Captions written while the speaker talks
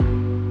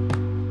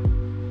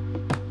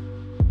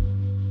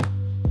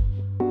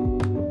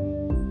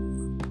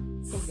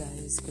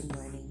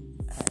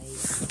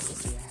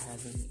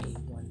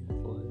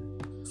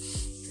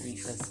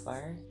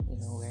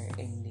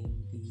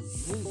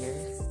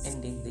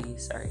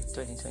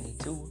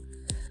2022.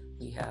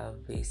 We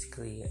have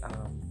basically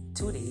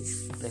 2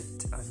 days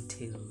left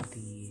until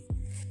the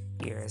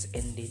year has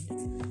ended.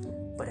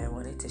 But I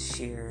wanted to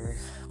share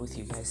with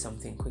you guys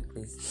something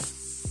quickly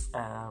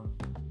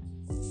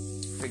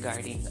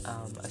regarding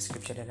a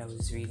scripture that I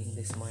was reading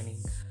this morning.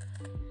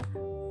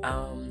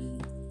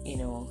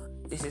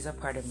 This is a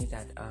part of me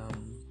that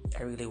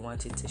I really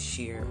wanted to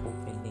share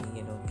openly,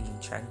 being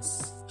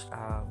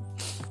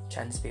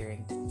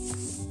transparent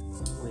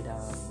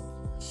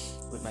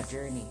with my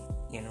journey,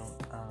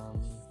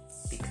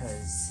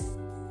 because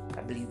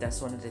I believe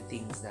that's one of the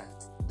things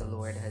that the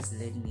Lord has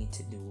led me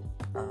to do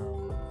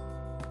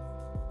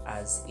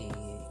as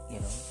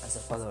a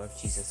follower of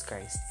Jesus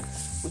Christ,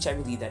 which I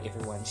believe that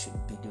everyone should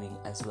be doing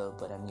as well.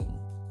 But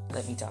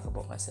let me talk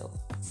about myself.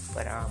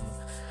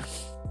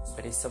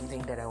 But it's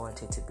something that I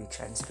wanted to be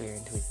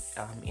transparent with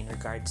in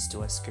regards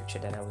to a scripture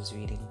that I was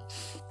reading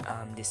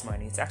this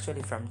morning. It's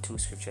actually from 2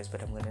 scriptures,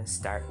 but I'm going to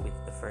start with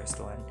the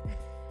first one.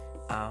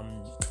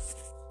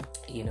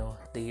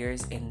 The year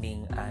is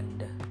ending,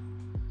 and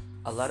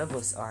a lot of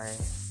us are,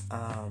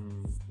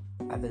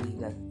 I believe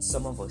that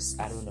some of us,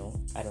 I don't know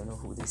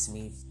who this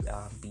may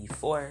be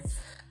for.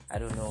 I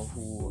don't know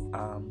who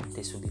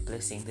this will be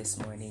blessing this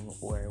morning,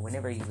 or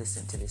whenever you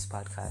listen to this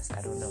podcast,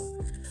 I don't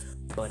know.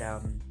 But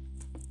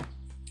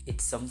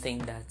it's something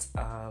that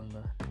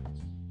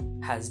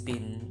has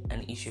been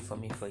an issue for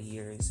me for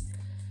years,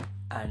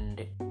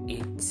 and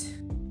it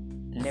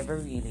never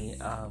really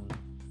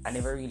I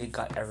never really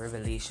got a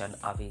revelation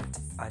of it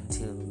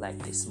until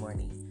like this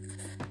morning.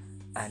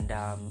 And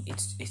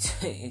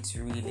it's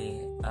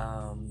really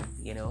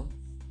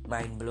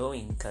mind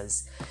blowing,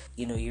 because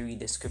you read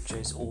the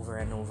scriptures over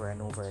and over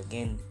and over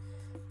again,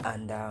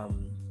 and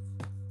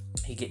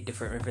you get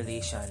different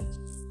revelation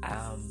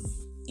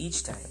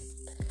each time.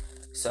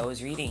 So I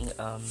was reading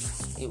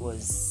it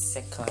was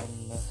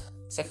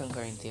second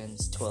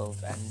Corinthians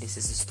 12, and this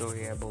is a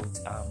story about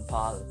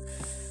Paul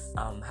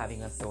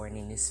having a thorn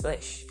in his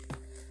flesh.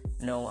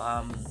 Now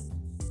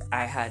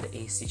I had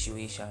a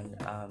situation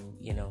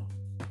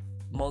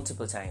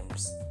multiple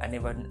times. I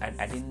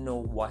didn't know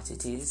what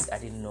it is. I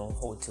didn't know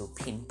how to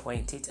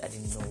pinpoint it. I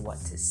didn't know what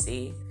to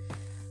say.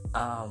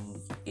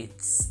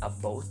 It's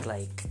about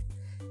like,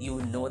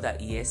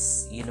 that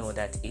yes,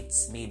 that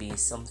it's maybe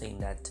something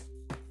that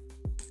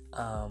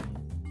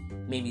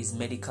maybe it's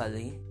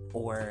medically,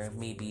 or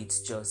maybe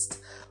it's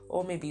just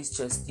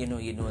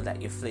that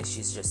your flesh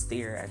is just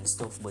there and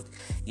stuff, but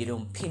you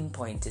don't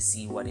pinpoint to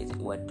see what it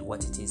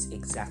is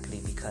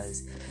exactly,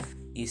 because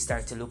you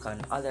start to look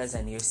on others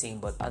and you're saying,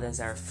 but others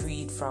are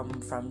freed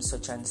from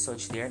such and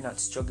such. They're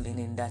not struggling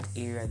in that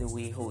area the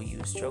way how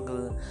you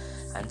struggle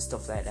and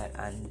stuff like that,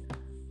 and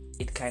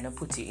it kind of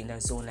puts you in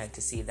a zone like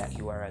to say that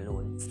you are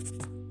alone.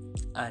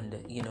 And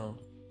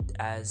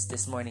as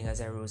this morning, as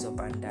I rose up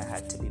and I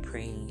had to be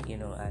praying,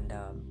 and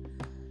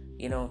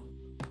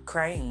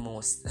crying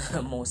most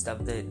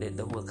of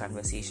the whole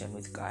conversation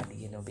with God,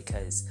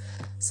 because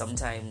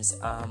sometimes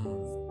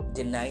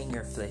denying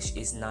your flesh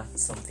is not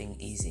something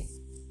easy.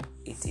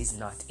 It is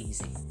not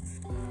easy.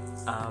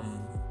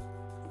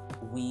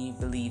 We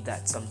believe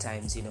that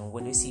sometimes,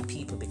 when we see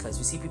people, because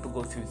we see people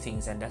go through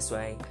things, and that's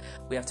why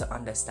we have to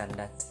understand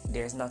that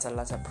there's not a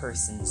lot of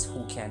persons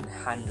who can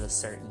handle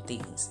certain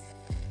things.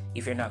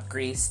 If you're not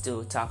graced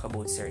to talk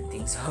about certain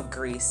things, or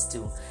graced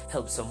to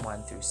help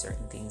someone through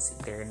certain things,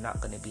 they're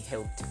not going to be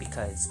helped,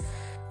 because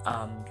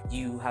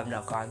you have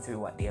not gone through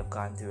what they have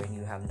gone through, and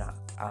you have not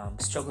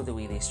struggled the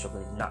way they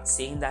struggled. Not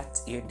saying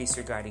that you're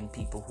disregarding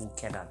people who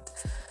cannot,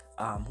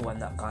 who have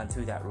not gone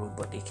through that road,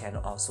 but they can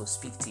also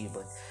speak to you.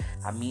 But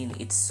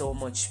it's so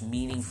much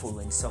meaningful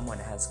when someone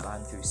has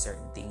gone through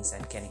certain things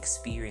and can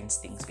experience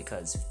things,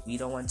 because we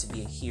don't want to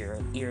be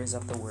hearers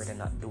of the word and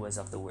not doers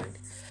of the word.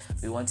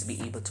 We want to be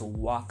able to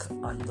walk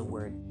on the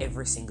word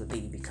every single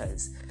day,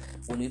 because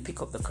when we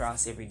pick up the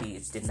cross every day,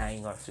 it's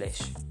denying our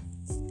flesh,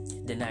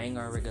 denying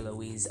our regular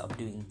ways of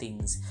doing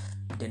things,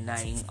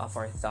 denying of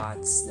our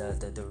thoughts,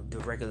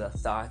 the regular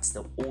thoughts,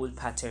 the old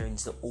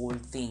patterns, the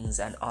old things,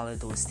 and all of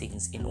those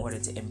things, in order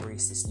to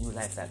embrace this new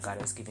life that God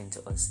has given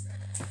to us.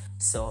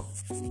 So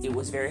it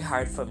was very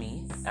hard for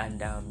me,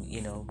 and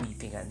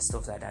weeping and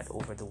stuff like that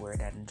over the word,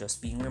 and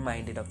just being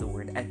reminded of the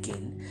word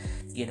again,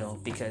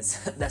 because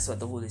that's what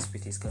the Holy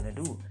Spirit is gonna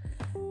do.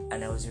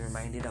 And I was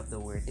reminded of the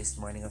word this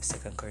morning of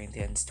 2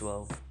 Corinthians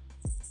 12,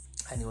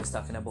 and he was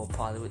talking about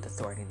Paul with the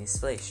thorn in his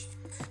flesh,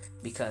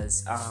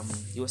 because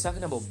he was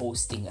talking about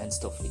boasting and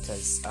stuff,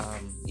 because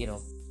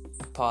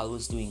Paul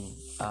was doing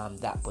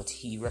that, but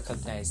he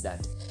recognized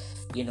that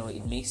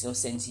it makes no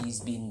sense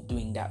he's been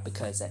doing that,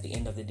 because at the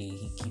end of the day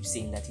he keeps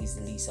saying that he's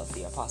the least of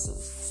the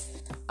apostles.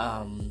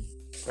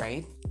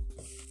 Right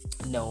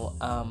now,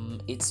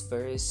 it's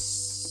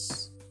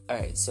verse,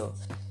 alright, so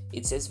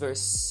it says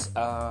verse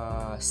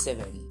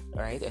 7,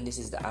 right? And this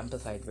is the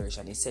Amplified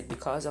version. It said,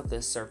 because of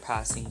the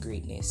surpassing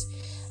greatness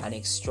and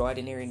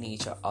extraordinary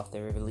nature of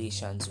the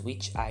revelations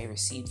which I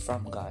received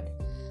from God,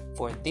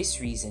 for this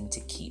reason, to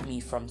keep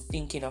me from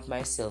thinking of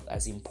myself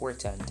as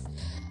important,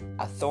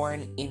 a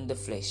thorn in the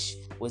flesh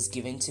was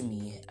given to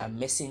me, a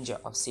messenger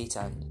of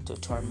Satan to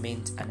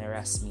torment and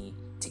harass me,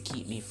 to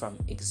keep me from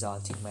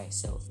exalting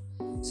myself.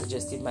 So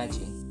just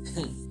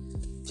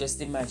imagine,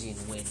 just imagine.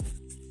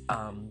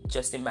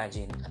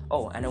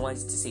 Oh, and I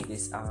wanted to say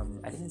this.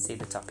 I didn't say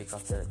the topic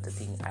of the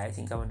thing. I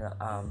think I wanna.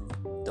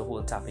 The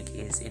whole topic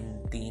is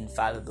in the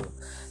infallible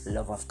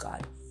love of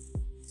God,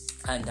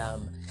 and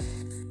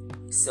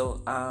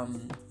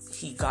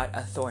he got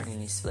a thorn in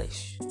his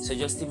flesh. So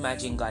just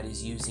imagine God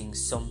is using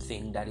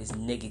something that is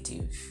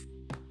negative,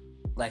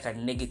 like a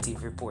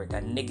negative report,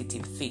 a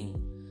negative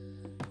thing,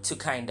 to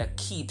kind of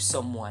keep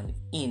someone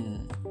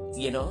in,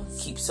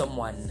 keep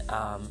someone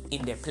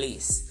in their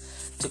place,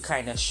 to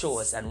kind of show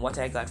us. And what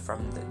I got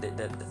from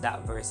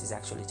that verse is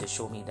actually to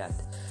show me that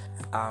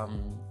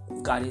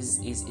God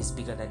is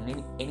bigger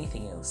than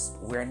anything else.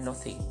 We're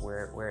nothing.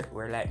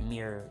 We're like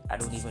mere, I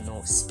don't even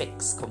know,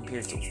 specks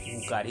compared to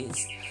who God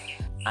is.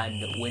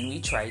 And when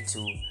we try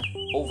to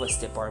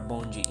overstep our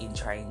boundary in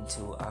trying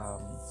to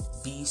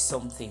be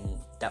something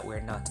that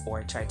we're not,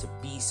 or try to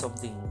be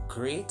something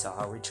greater,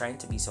 or we're trying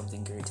to be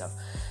something greater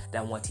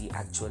than what he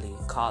actually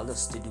called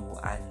us to do,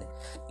 and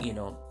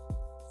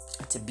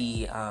to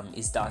be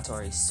his daughter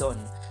or his son,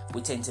 we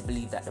tend to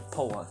believe that the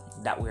power,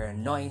 that we're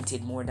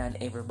anointed more than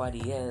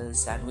everybody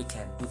else, and we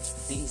can do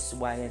this,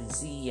 Y, and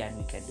Z, and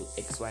we can do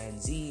X, Y,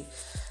 and Z,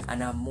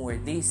 and I'm more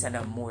this and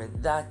I'm more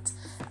that.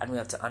 And we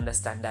have to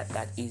understand that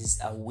that is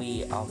a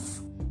way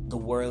of the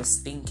world's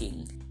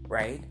thinking,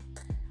 right?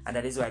 And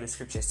that is why the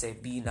scriptures say,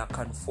 be not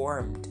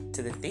conformed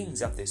to the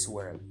things of this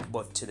world,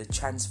 but to the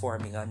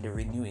transforming and the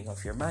renewing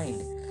of your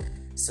mind.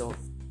 So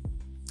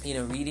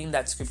reading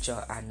that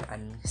scripture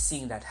and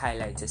seeing that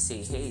highlight to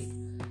say, hey,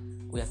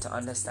 we have to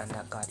understand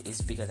that God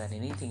is bigger than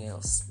anything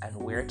else, and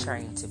we're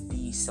trying to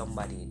be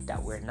somebody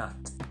that we're not.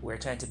 We're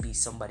trying to be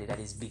somebody that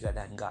is bigger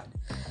than God,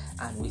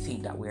 and we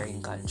think that we're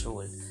in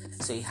control.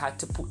 So he had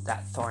to put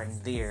that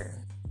thorn there.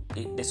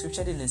 The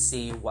scripture didn't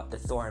say what the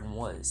thorn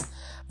was,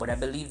 but I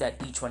believe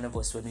that each one of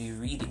us, when we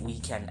read it, we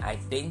can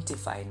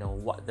identify now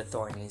what the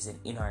thorn is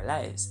in our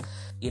lives.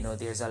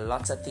 There's a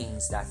lot of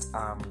things that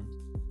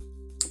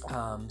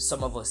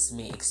some of us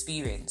may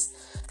experience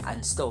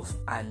and stuff,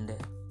 and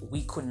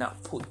we could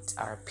not put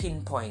our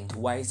pinpoint,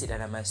 why is it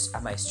that am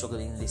I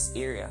struggling in this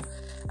area,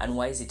 and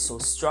why is it so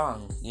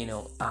strong,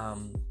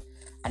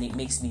 and it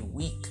makes me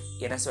weak.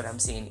 That's what I'm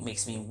saying, it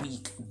makes me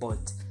weak.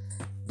 But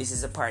this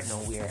is a part now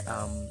where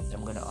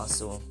I'm gonna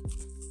also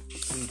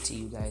read to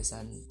you guys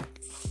and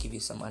give you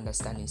some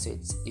understanding. So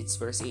it's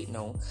verse 8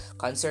 now.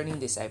 Concerning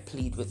this I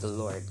plead with the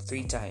Lord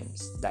 3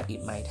 times that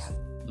it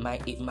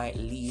might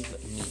leave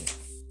me.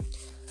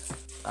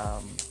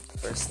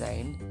 Verse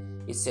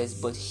 9, it says,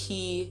 but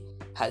he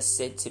has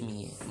said to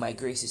me, my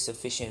grace is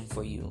sufficient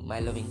for you. My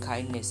loving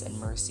kindness and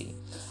mercy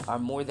are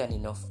more than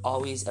enough,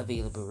 always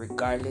available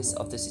regardless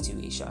of the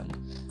situation.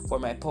 For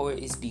my power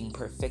is being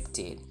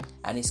perfected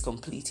and is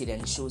completed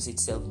and shows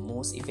itself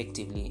most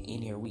effectively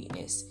in your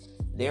weakness.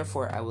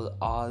 Therefore I will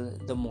all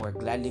the more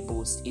gladly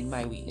boast in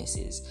my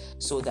weaknesses,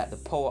 so that the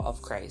power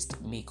of Christ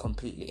may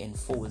completely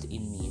enfold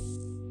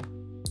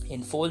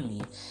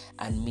me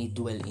and may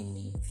dwell in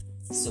me.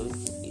 So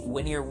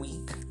when you're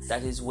weak,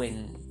 that is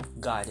when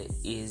God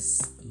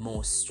is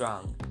most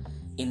strong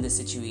in the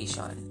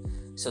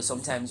situation. So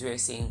sometimes we're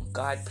saying,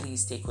 God,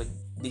 please take with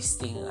this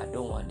thing. I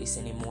don't want this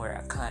anymore.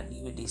 I can't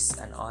deal with this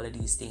and all of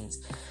these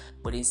things.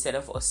 But instead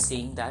of us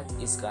saying that,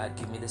 is God,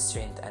 give me the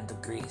strength and the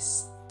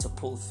grace to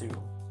pull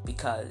through,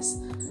 because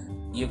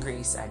your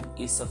grace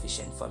is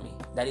sufficient for me.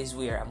 That is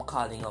where I'm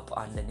calling up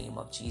on the name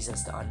of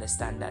Jesus, to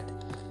understand that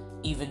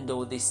even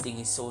though this thing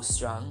is so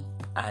strong,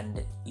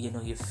 and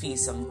you feel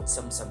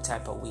some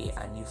type of way,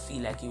 and you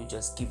feel like you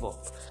just give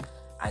up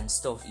and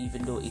stuff,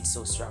 even though it's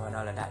so strong and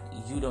all of that,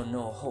 you don't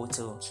know how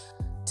to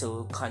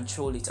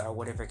control it or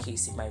whatever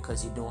case it might,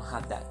 because you don't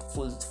have that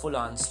full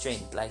on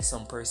strength. Like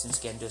some persons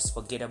can just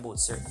forget about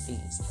certain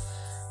things.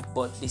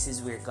 But this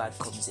is where God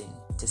comes in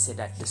to say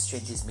that the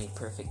strength is made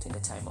perfect in the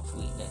time of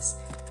weakness.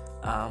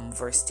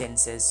 Verse 10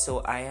 says,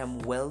 so I am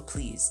well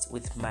pleased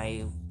with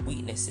my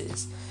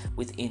weaknesses,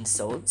 with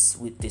insults,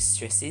 with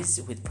distresses,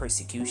 with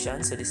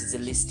persecution. So this is a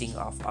listing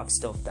of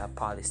stuff that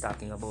Paul is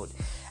talking about.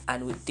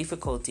 And with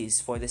difficulties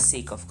for the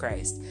sake of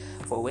Christ.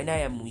 For when I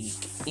am weak,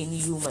 in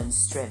human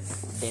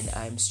strength, then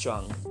I am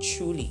strong,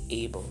 truly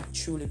able,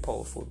 truly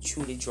powerful,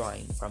 truly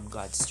drawing from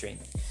God's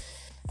strength.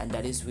 And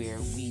that is where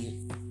we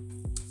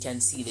can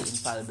see the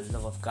infallible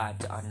love of God,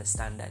 to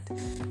understand that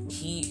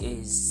he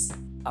is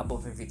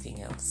above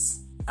everything else.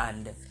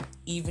 And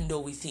even though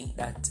we think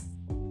that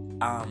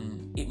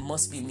it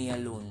must be me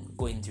alone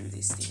going through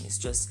this thing, it's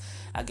just,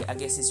 I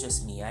guess it's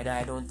just me.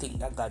 I don't think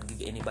that God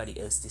give anybody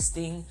else this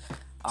thing,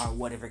 or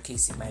whatever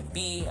case it might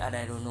be, and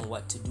I don't know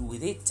what to do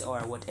with it, or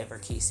whatever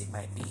case it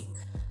might be.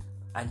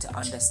 And to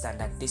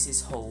understand that this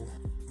is how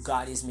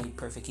God is made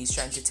perfect. He's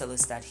trying to tell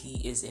us that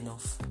he is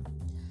enough.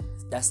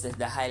 That's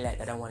the highlight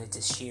that I wanted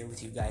to share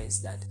with you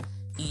guys, that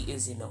he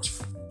is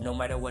enough, no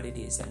matter what it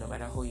is, and no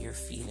matter how you're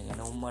feeling, and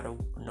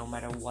no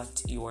matter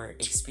what you're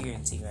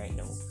experiencing right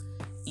now,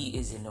 he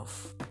is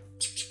enough.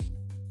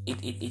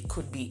 it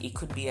could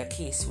be a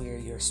case where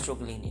you're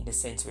struggling in the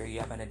sense where you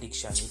have an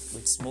addiction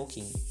with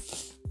smoking,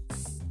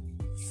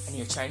 and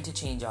you're trying to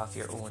change off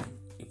your own.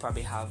 You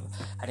probably have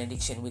an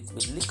addiction with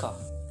liquor.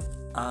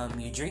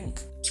 You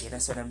drink.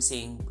 That's what I'm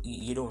saying.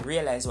 You don't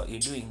realize what you're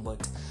doing,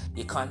 but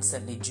you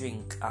constantly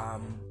drink.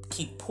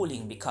 Keep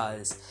pulling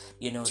because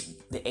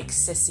the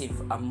excessive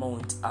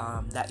amount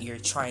that you're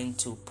trying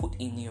to put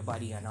in your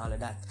body and all of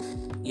that.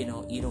 You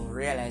don't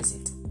realize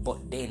it,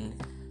 but then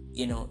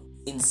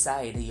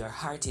inside your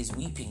heart is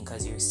weeping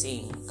because you're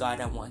saying, God,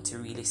 I want to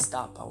really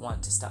stop. I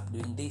want to stop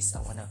doing this.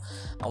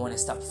 I want to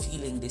stop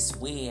feeling this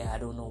way. I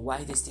don't know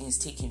why this thing is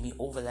taking me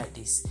over like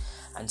this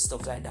and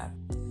stuff like that.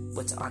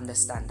 But to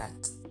understand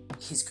that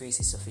His grace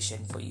is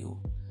sufficient for you.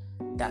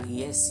 That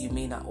yes, you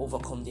may not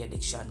overcome the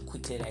addiction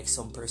quickly like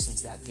some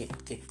persons that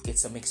get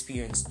some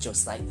experience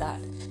just like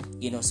that.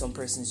 Some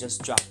persons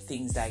just drop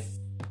things like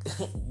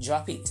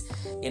drop it.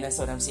 That's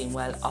what I'm saying.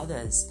 While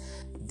others,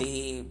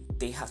 they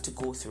have to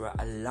go through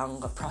a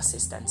longer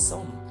process than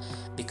some,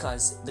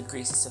 because the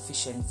grace is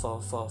sufficient for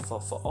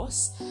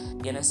us.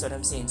 That's what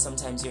I'm saying.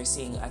 Sometimes you're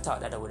saying, I thought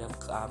that I would have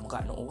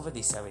gotten over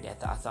this already. I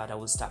thought I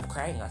would stop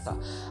crying. I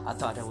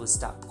thought I would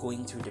stop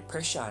going through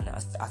depression.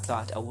 I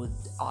thought I would,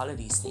 all of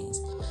these things.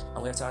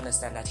 And we have to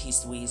understand that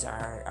His ways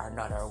are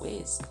not our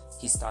ways.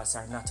 His thoughts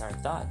are not our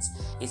thoughts.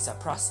 It's a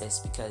process,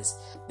 because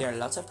there are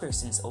lots of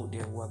persons out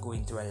there who are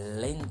going through a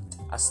length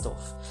of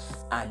stuff,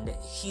 and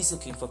He's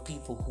looking for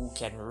people who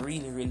can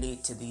really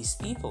relate to these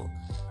people.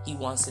 He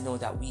wants to know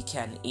that we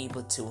can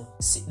able to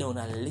sit down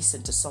and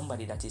listen to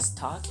somebody that is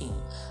talking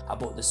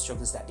about the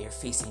struggles that they're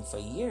facing for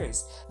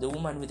years. The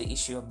woman with the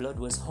issue of blood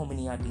was how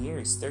many odd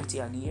years?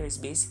 30 odd years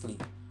basically.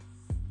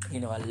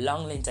 A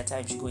long length of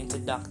time. She going to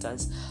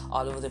doctors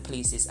all over the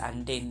places,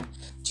 and then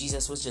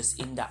Jesus was just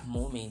in that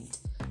moment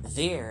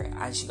there,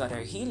 and she got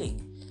her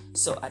healing.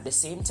 So at the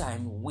same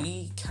time,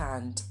 we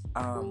can't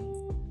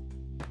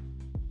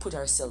put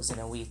ourselves in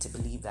a way to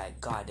believe that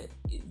God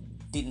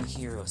didn't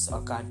hear us,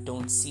 or God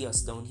don't see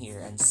us down here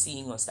and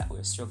seeing us that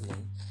we're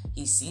struggling.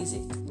 He sees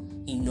it.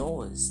 He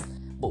knows.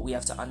 But we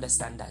have to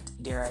understand that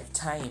there are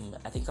time.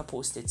 I think I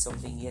posted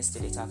something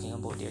yesterday talking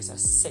about there's a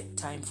set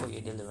time for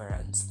your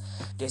deliverance.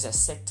 There's a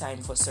set time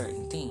for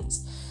certain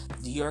things.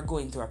 You're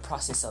going through a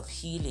process of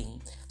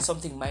healing.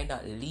 Something might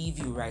not leave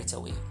you right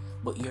away,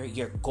 but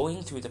you're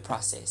going through the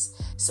process.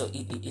 So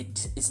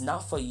it's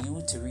not for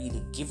you to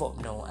really give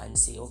up now and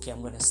say, okay,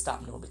 I'm going to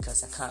stop now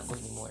because I can't go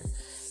anymore.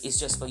 It's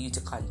just for you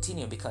to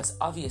continue, because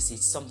obviously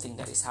it's something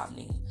that is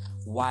happening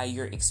while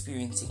you're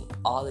experiencing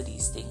all of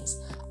these things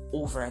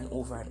over and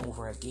over and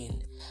over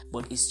again.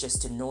 But it's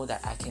just to know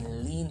that I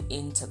can lean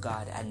into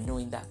God, and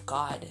knowing that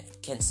God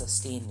can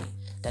sustain me.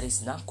 That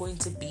is not going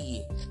to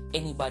be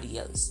anybody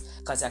else,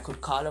 because I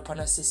could call upon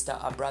a sister,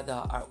 a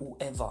brother, or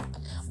whoever,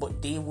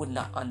 but they would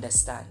not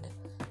understand,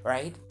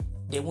 right?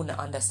 They wouldn't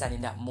understand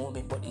in that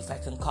moment. But if I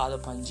can call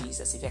upon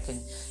Jesus, if I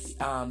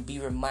can be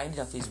reminded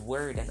of His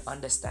word and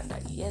understand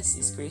that yes,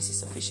 His grace is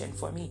sufficient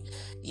for me.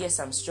 Yes,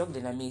 I'm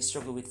struggling. I may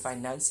struggle with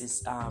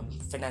finances,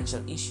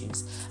 financial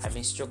issues. I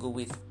may struggle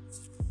with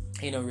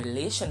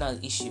relational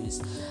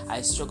issues.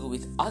 I struggle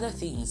with other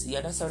things. You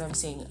understand what I'm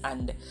saying?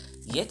 And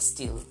yet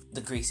still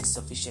the grace is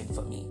sufficient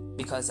for me,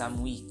 because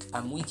I'm weak.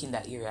 I'm weak in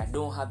that area. I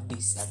don't have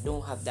this. I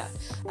don't have that.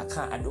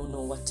 I don't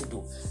know what to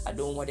do. I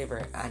don't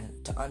whatever.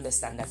 And to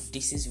understand that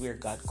this is where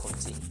God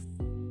comes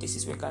in. This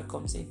is where God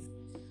comes in.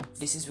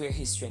 This is where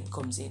His strength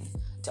comes in.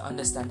 To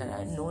understand that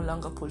I no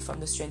longer pull from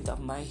the strength of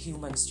my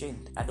human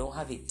strength. I don't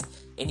have it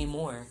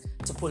anymore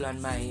to pull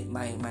on my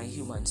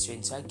human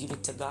strength. So I give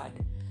it to God,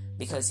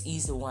 because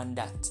He's the one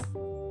that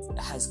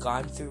has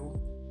gone through.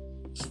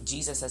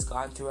 Jesus has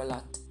gone through a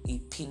lot. He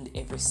pinned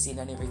every sin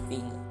and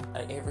everything,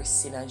 every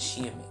sin and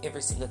shame,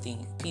 every single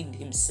thing, pinned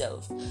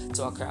Himself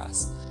to a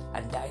cross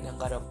and died and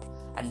got up,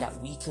 and that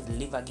we could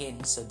live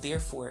again. So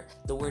therefore,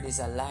 the word is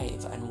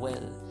alive and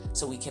well.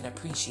 So we can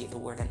appreciate the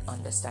word and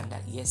understand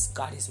that yes,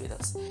 God is with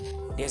us.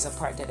 There's a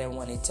part that I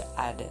wanted to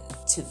add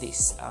to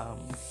this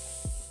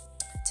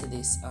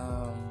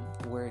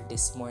word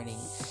this morning,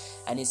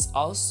 and it's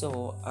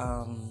also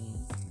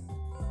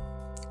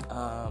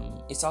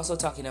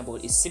talking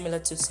about, it's similar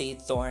to say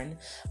thorn,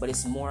 but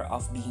it's more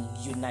of being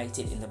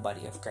united in the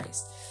body of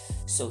Christ.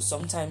 So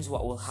sometimes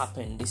what will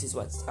happen, this is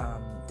what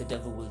the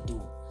devil will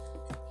do.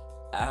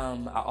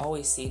 I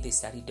always say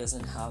this, that he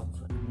doesn't have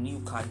new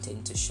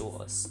content to show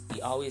us.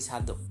 He always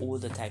have the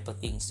older type of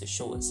things to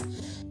show us.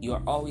 You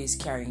are always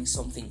carrying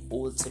something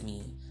old to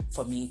me,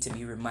 for me to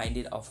be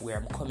reminded of where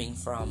I'm coming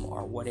from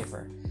or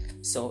whatever.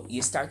 So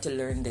you start to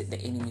learn the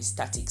enemy's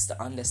tactics,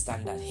 to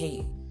understand that,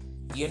 hey,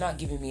 you're not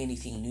giving me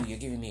anything new. You're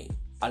giving me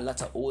a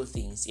lot of old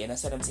things. Yeah,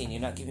 that's what I'm saying. You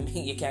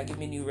can't give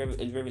me new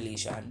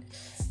revelation.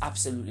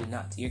 Absolutely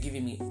not. You're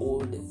giving me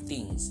old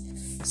things.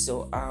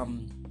 So,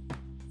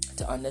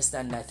 to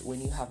understand that when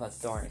you have a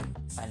thorn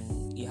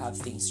and you have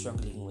things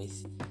struggling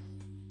with,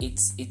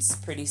 it's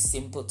pretty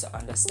simple to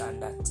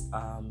understand that.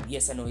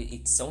 Yes, I know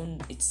it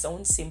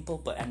sounds simple,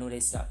 but I know that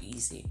it's not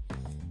easy,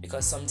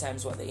 because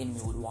sometimes what the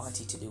enemy would want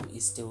you to do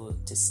is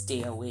to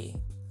stay away.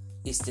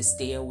 is to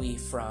stay away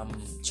from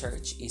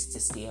church, is to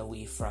stay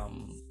away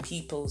from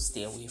people,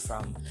 stay away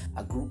from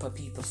a group of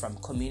people, from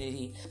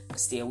community,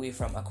 stay away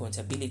from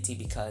accountability,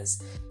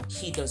 because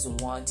he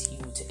doesn't want you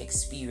to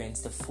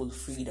experience the full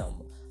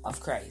freedom of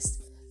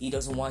Christ. He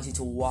doesn't want you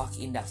to walk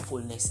in that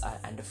fullness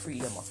and the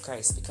freedom of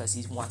Christ, because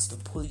he wants to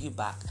pull you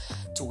back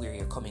to where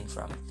you're coming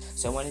from.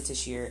 So I wanted to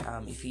share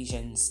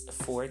Ephesians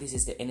 4. This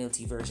is the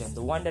NLT version.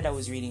 The one that I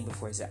was reading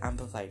before is the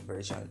Amplified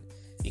version.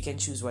 You can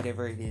choose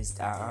whatever it is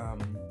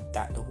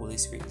that the Holy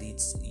Spirit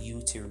leads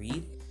you to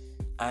read.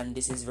 And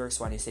this is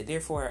verse 1. It said,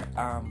 therefore,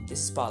 this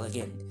is Paul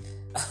again,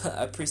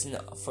 a prisoner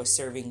for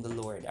serving the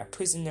Lord,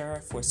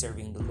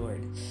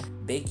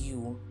 beg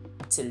you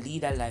to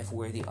lead a life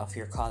worthy of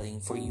your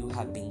calling, for you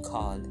have been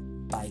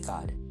called by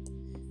God.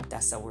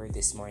 That's our word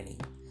this morning.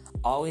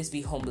 Always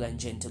be humble and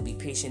gentle, be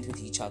patient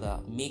with each other,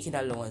 making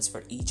allowance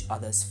for each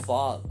other's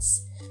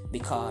faults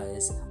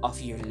because of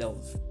your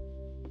love.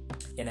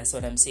 And that's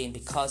what I'm saying.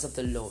 Because of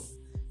the love,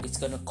 it's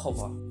gonna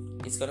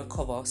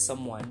cover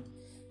someone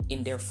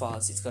in their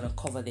faults. It's gonna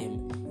cover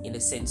them in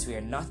the sense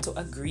where, not to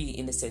agree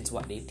in the sense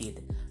what they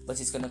did, but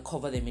it's gonna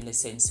cover them in the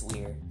sense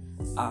where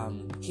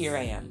here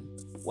I am,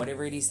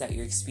 whatever it is that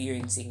you're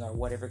experiencing, or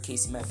whatever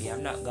case it might be.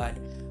 I'm not God,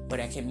 but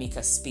I can make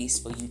a space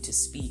for you to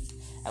speak,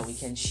 and we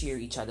can share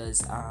each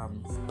other's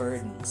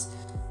burdens.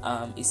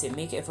 It said,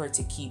 make effort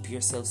to keep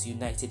yourselves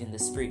united in the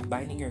Spirit,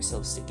 binding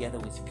yourselves together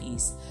with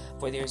peace.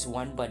 For there's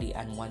one body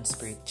and one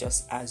Spirit,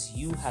 just as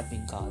you have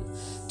been called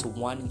to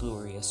one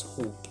glorious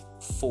hope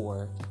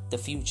for the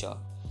future.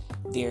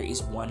 There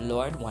is one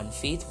Lord, one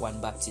faith,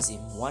 one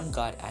baptism, one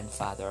God and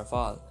Father of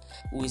all,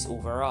 who is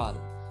over all,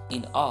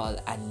 in all,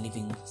 and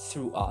living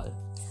through all.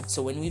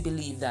 So when we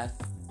believe that,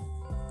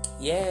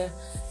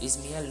 it's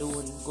me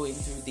alone going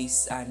through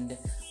this and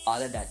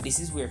all of that, this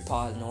is where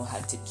Paul now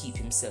had to keep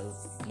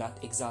himself, not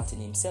exalting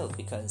himself,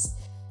 because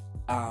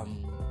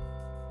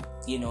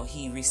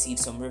he received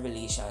some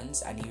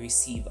revelations, and he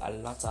received a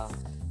lot of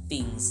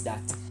things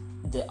that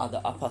the other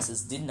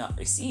apostles did not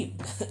receive.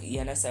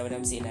 You understand what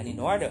I'm saying? And in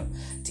order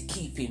to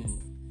keep him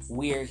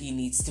where he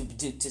needs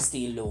to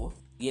stay low,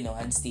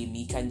 and stay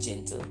meek and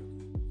gentle,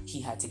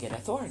 he had to get a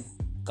thorn.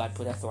 God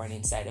put a thorn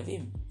inside of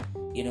him,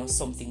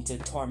 something to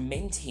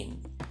torment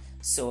him,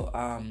 so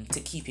to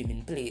keep him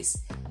in place.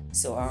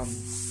 So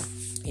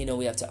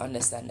we have to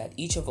understand that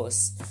each of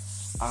us,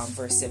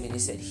 verse 7, it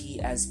said, he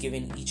has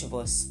given each of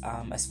us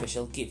a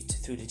special gift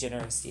through the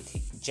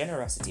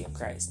generosity of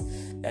Christ.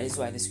 That is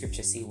why the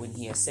scriptures say, when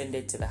he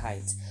ascended to the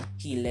heights,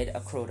 he led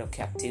a crowd of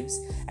captives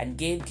and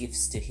gave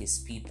gifts to his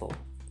people.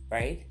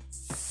 Right?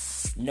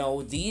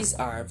 Now these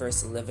are,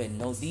 verse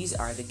 11, these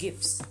are the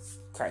gifts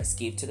Christ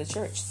gave to the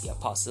church: the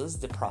apostles,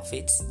 the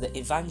prophets, the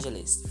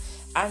evangelists,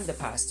 and the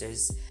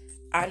pastors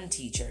and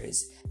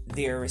teachers.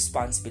 Their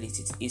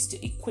responsibility is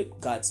to equip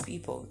God's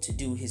people to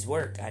do his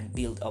work and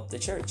build up the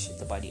church,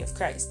 the body of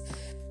Christ.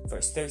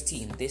 Verse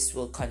 13, this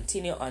will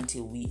continue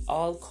until we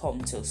all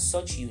come to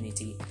such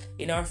unity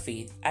in our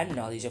faith and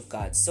knowledge of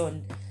God's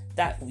Son,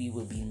 that we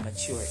will be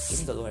mature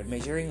in the Lord,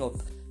 measuring up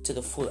to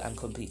the full and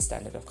complete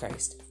standard of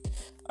Christ.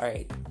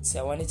 Alright, so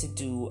I wanted to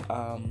do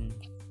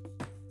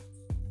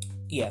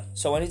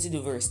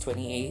verse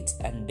 28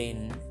 and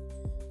then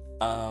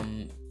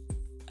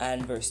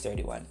and verse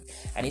 31.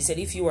 And he said,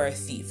 if you are a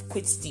thief,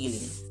 quit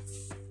stealing,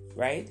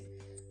 right?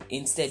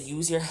 Instead,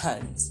 use your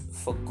hands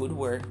for good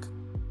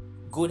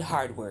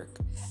hard work,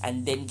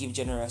 and then give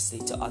generously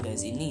to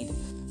others in need.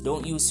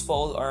 Don't use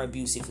foul or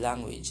abusive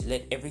language.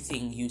 Let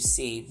everything you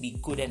say be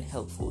good and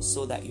helpful,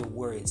 so that your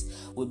words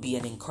will be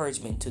an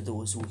encouragement to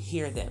those who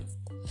hear them.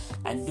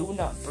 And do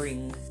not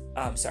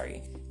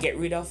get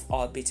rid of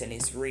all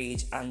bitterness,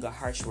 rage, anger,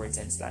 harsh words,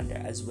 and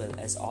slander, as well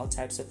as all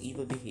types of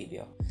evil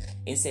behavior.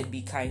 Instead,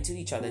 be kind to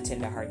each other,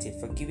 tender-hearted,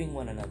 forgiving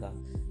one another,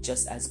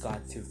 just as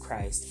God through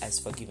Christ has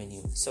forgiven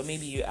you. So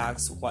maybe you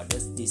ask, what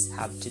does this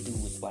have to do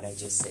with what I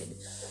just said?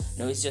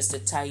 No, it's just to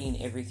tie in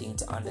everything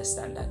to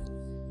understand that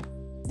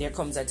there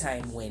comes a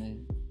time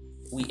when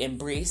we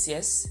embrace,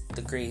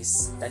 the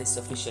grace that is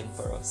sufficient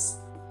for us.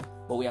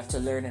 But we have to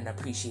learn and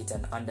appreciate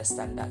and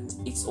understand that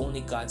it's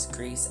only God's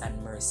grace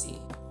and mercy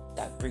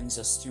that brings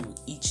us through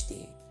each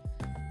day,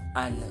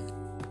 and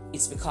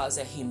it's because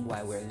of him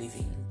why we're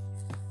living.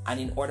 And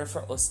in order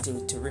for us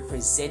to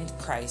represent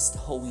Christ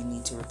how we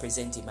need to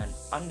represent him, and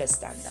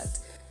understand that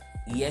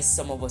yes,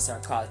 some of us are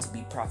called to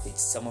be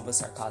prophets, some of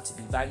us are called to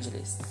be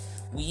evangelists,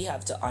 we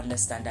have to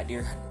understand that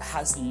there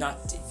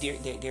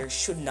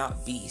should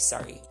not be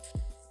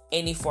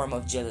any form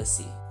of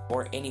jealousy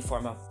or any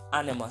form of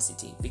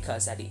animosity,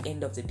 because at the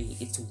end of the day,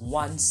 it's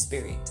one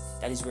spirit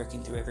that is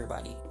working through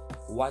everybody.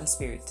 One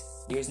spirit.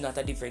 There's not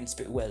a different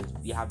spirit. Well,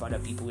 you have other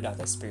people with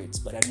other spirits,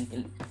 but I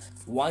mean,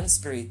 one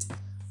spirit.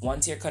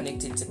 Once you're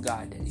connected to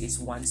God, it's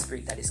one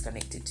spirit that is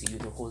connected to you,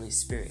 the Holy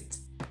Spirit.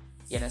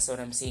 You understand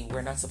what I'm saying?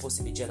 We're not supposed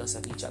to be jealous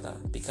of each other,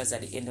 because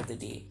at the end of the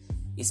day,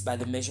 it's by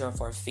the measure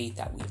of our faith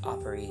that we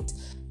operate.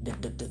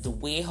 The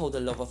way how the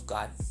love of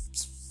God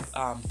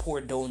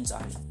poured down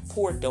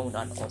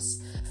on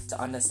us, to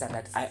understand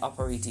that I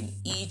operate in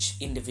each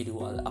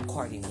individual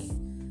accordingly.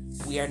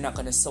 we are not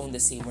going to sound the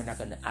same. We're not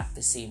going to act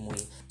the same way.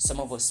 Some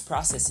of us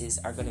processes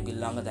are going to be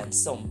longer than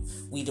some.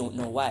 We don't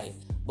know why,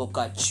 but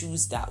God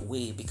chooses that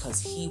way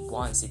because He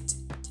wants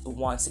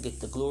to get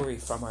the glory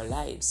from our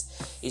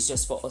lives. It's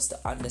just for us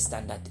to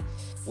understand that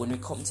when we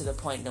come to the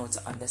point now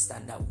to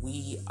understand that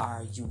we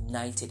are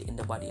united in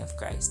the body of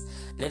Christ.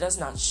 Let us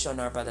not shun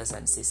our brothers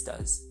and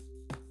sisters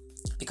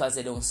because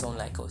they don't sound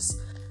like us.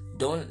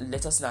 Don't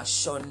let us not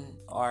shun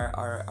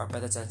our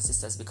brothers and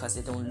sisters because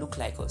they don't look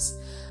like us.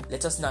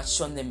 Let us not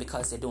shun them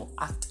because they don't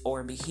act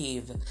or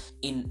behave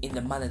in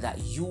the manner that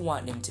you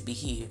want them to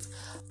behave,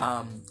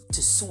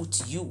 to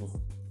suit you.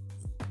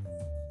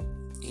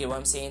 You hear what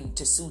I'm saying?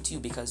 To suit you,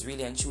 because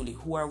really and truly,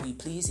 who are we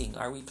pleasing?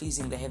 Are we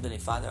pleasing the Heavenly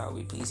Father? Or are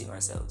we pleasing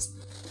ourselves?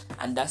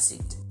 And that's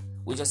it.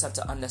 We just have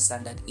to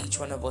understand that each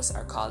one of us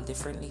are called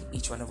differently.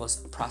 Each one of us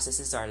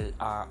processes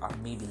are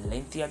maybe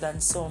lengthier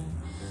than some.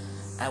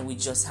 And we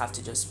just have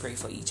to just pray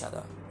for each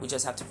other. We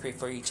just have to pray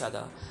for each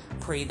other.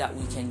 Pray that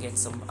we can get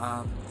some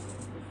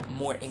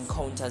more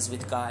encounters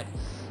with God.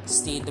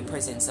 Stay in the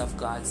presence of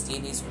God. Stay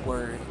in His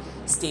Word.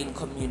 Stay in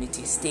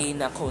community. Stay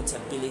in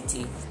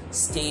accountability.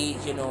 Stay,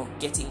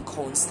 getting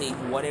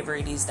counseling. Whatever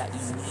it is that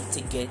you need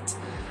to get,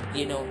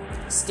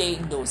 stay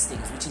in those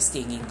things, which is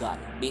staying in God,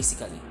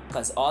 basically.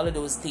 Because all of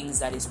those things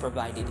that is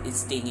provided is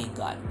staying in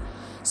God.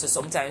 So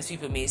sometimes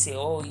people may say,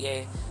 oh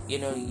yeah,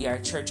 you're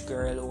a church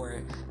girl,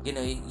 or you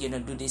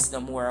don't do this no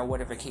more, or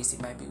whatever case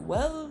it might be.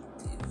 Well,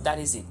 that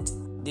is it.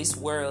 This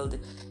world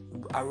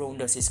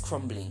around us is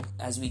crumbling,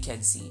 as we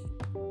can see.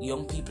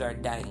 Young people are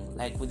dying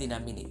like within a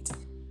minute.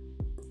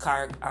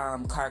 Car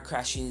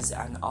crashes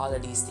and all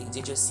of these things.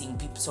 You're just seeing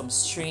people. Some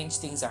strange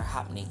things are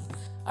happening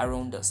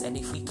around us, and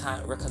if we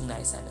can't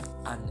recognize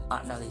and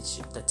acknowledge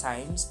the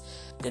times,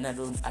 then I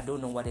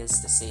don't know what else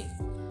to say.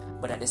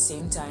 But at the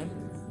same time,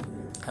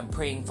 I'm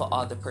praying for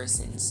all the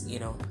persons,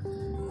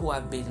 who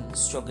have been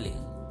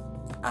struggling,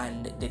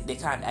 and they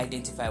can't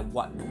identify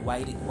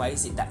why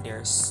is it that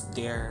their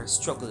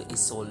struggle is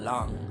so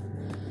long.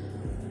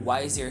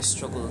 Why is their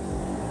struggle?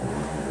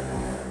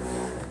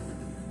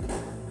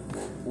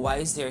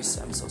 I'm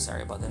so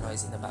sorry about the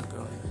noise in the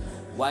background.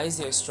 Why is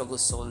their struggle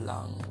so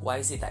long? Why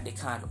is it that they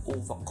can't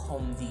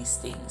overcome these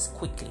things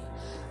quickly?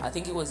 I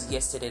think it was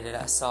yesterday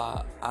that I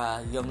saw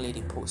a young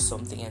lady post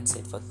something and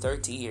said for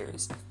 30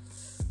 years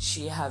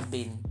she have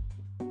been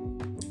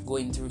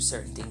going through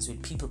certain things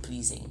with people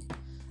pleasing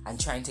and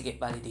trying to get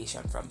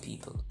validation from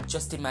people.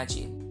 Just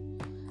imagine.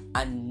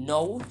 And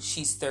now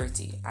she's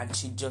 30 and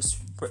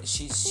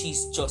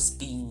she's just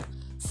being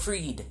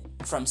freed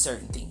from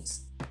certain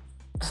things.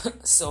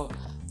 So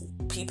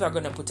people are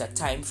going to put a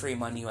time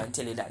frame on you and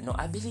tell you that, no,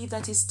 I believe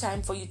that it's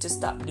time for you to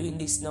stop doing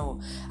this now.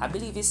 I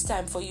believe it's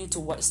time for you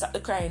to stop the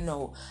crying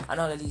now, and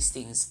all of these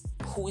things.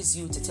 Who is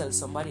you to tell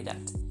somebody that?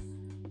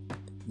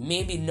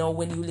 Maybe now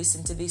when you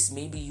listen to this,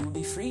 maybe you'll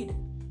be freed.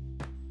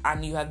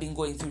 And you have been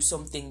going through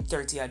something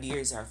 30 odd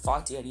years or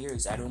 40 odd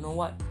years, I don't know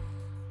what.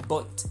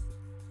 But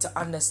to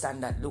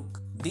understand that, look,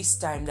 this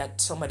time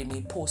that somebody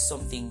may post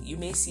something, you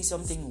may see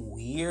something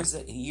years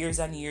and years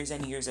and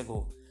years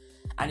ago,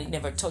 and it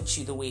never touched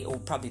you the way,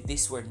 probably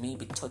this word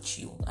maybe touch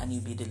you and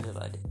you'll be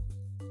delivered.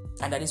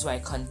 And that is why I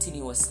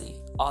continuously,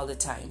 all the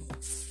time,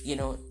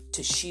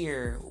 to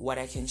share what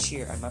I can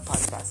share on my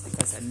podcast,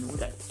 because I know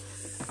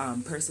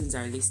that persons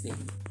are listening.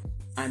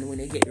 And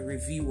when I get a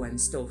review and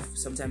stuff,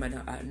 sometimes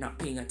I'm not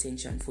paying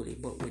attention fully.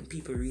 But when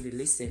people really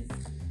listen,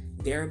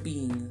 they're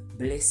being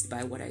blessed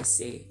by what I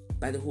say,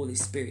 by the Holy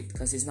Spirit,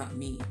 because it's not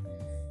me.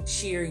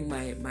 Sharing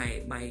my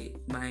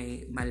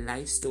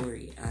life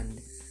story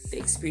and the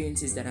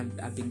experiences that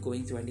I've been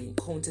going through and the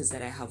encounters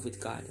that I have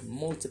with God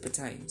multiple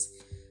times,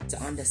 to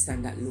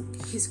understand that, look,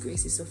 His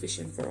grace is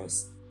sufficient for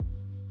us.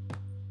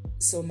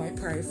 So my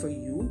prayer for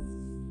you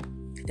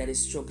that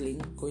is struggling,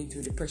 going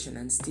through depression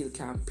and still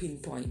can't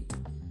pinpoint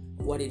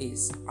what it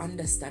is,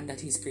 understand that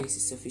His grace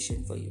is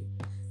sufficient for you.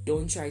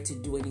 Don't try to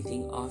do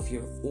anything of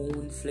your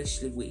own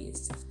fleshly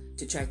ways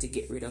to try to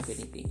get rid of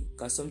anything,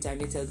 because sometimes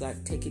you tell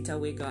God, take it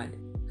away, God.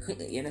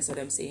 You know what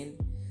I'm saying?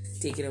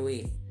 Take it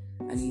away.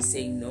 And He's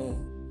saying, no,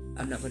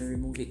 I'm not going to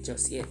remove it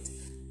just yet,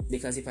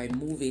 because if I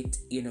move it,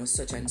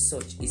 such and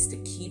such is to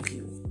keep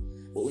you.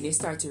 But when you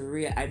start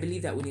to I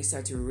believe that when you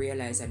start to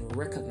realize and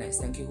recognize,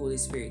 thank you, Holy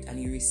Spirit,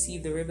 and you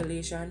receive the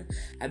revelation,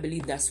 I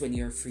believe that's when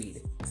you're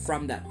freed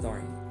from that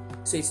thorn.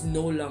 So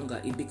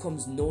it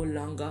becomes no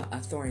longer a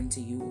thorn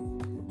to you,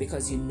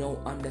 because you now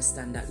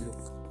understand that,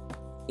 look,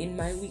 in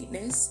my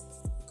weakness,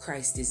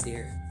 Christ is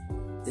there.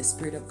 The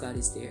Spirit of God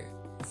is there.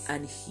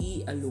 And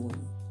He alone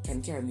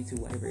can carry me through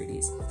whatever it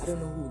is. I don't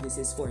know who this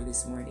is for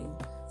this morning,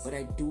 but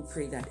I do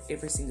pray that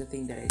every single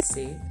thing that I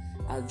say,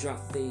 I'll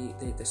drop the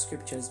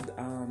scriptures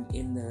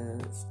in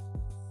the,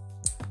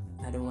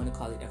 I don't want to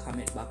call it a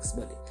comment box,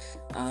 but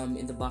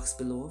in the box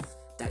below,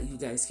 that you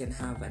guys can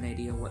have an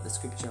idea what the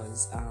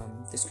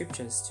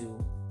scriptures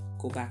to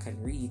go back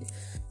and read,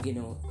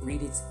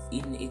 read it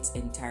in its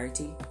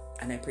entirety.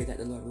 And I pray that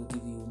the Lord will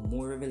give you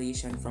more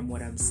revelation from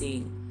what I'm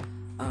saying,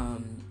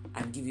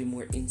 and give you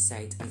more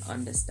insight and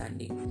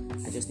understanding.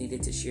 I just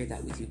needed to share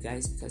that with you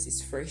guys because it's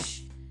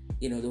fresh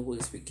the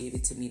Holy Spirit gave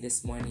it to me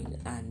this morning,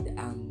 and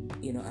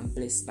I'm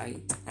blessed by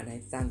it, and I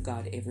thank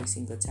God every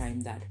single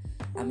time that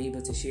I'm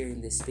able to share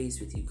in this space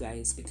with you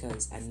guys,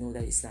 because I know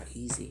that it's not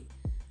easy.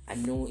 I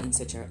know in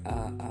such a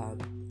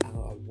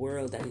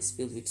world that is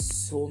filled with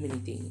so many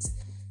things,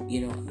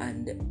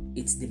 and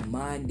it's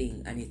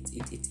demanding, and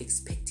it's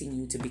expecting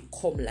you to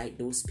become like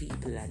those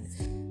people, and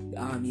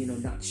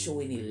not show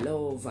any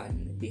love,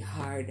 and be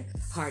hard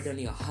on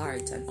your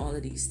heart, and all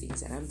of these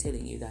things. And I'm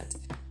telling you that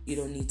you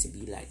don't need to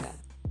be like that.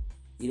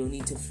 You don't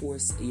need to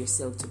force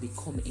yourself to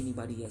become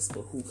anybody else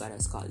but who God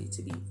has called you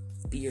to be.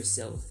 Be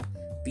yourself.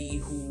 Be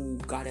who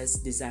God has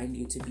designed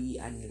you to be,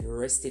 and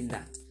rest in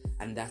that.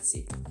 And that's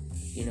it.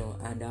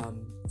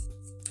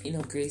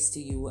 Grace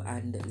to you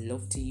and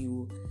love to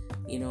you.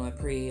 I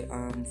pray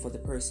for the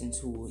persons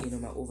who,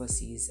 my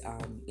overseas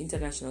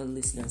international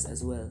listeners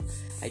as well.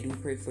 I do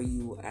pray for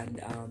you, and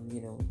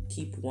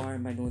keep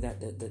warm. I know that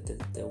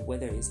the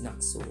weather is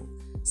not so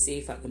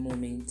safe at the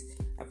moment.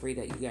 I pray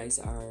that you guys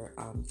are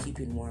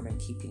keeping warm and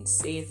keeping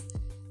safe,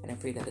 and I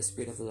pray that the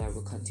Spirit of the Lord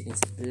will continue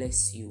to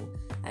bless you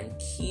and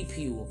keep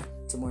you.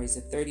 Tomorrow is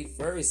the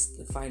 31st,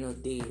 the final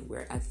day.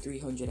 We're at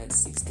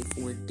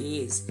 364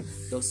 days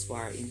thus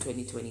far in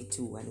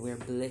 2022, and we're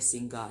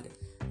blessing God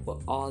for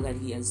all that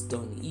He has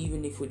done.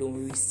 Even if we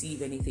don't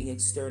receive anything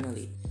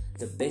externally,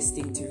 the best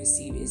thing to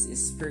receive is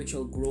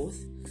spiritual growth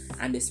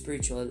and the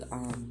spiritual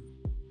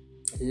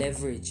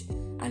leverage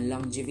and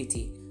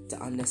longevity to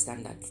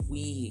understand that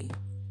we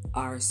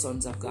are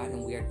sons of God,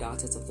 and we are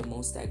daughters of the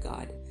Most High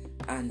God,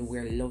 and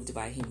we're loved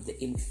by Him.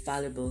 The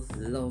infallible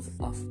love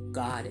of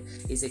God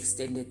is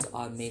extended to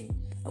all men,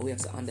 and we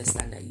have to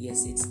understand that,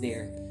 yes, it's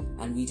there,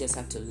 and we just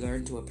have to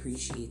learn to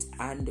appreciate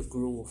and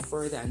grow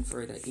further and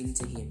further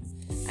into Him,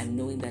 and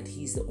knowing that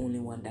He's the only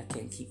one that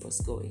can keep us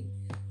going.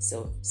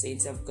 So,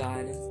 saints of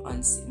God,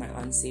 my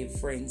unsaved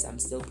friends, I'm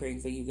still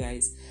praying for you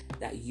guys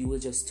that you will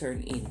just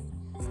turn in,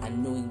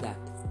 and knowing that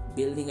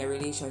building a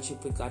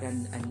relationship with God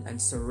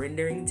and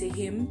surrendering to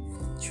Him,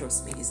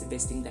 trust me, is the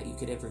best thing that you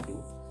could ever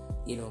do.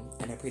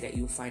 And I pray that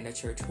you find a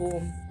church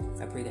home.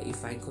 I pray that you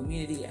find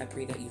community. I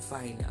pray that you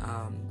find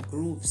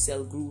groups,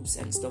 cell groups,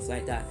 and stuff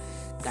like that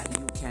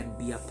you can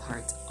be a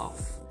part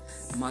of.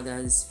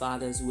 Mothers,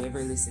 fathers,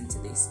 whoever listen to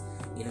this,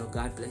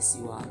 God bless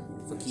you all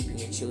for keeping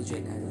your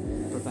children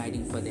and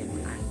providing for them,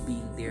 and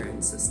being there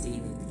and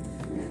sustaining,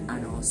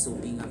 and also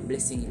being a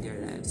blessing in their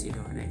lives.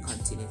 And I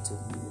continue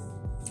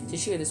to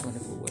share this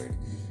wonderful word.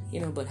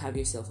 But have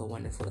yourself a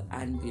wonderful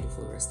and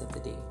beautiful rest of the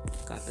day.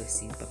 God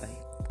bless you.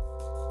 Bye-bye.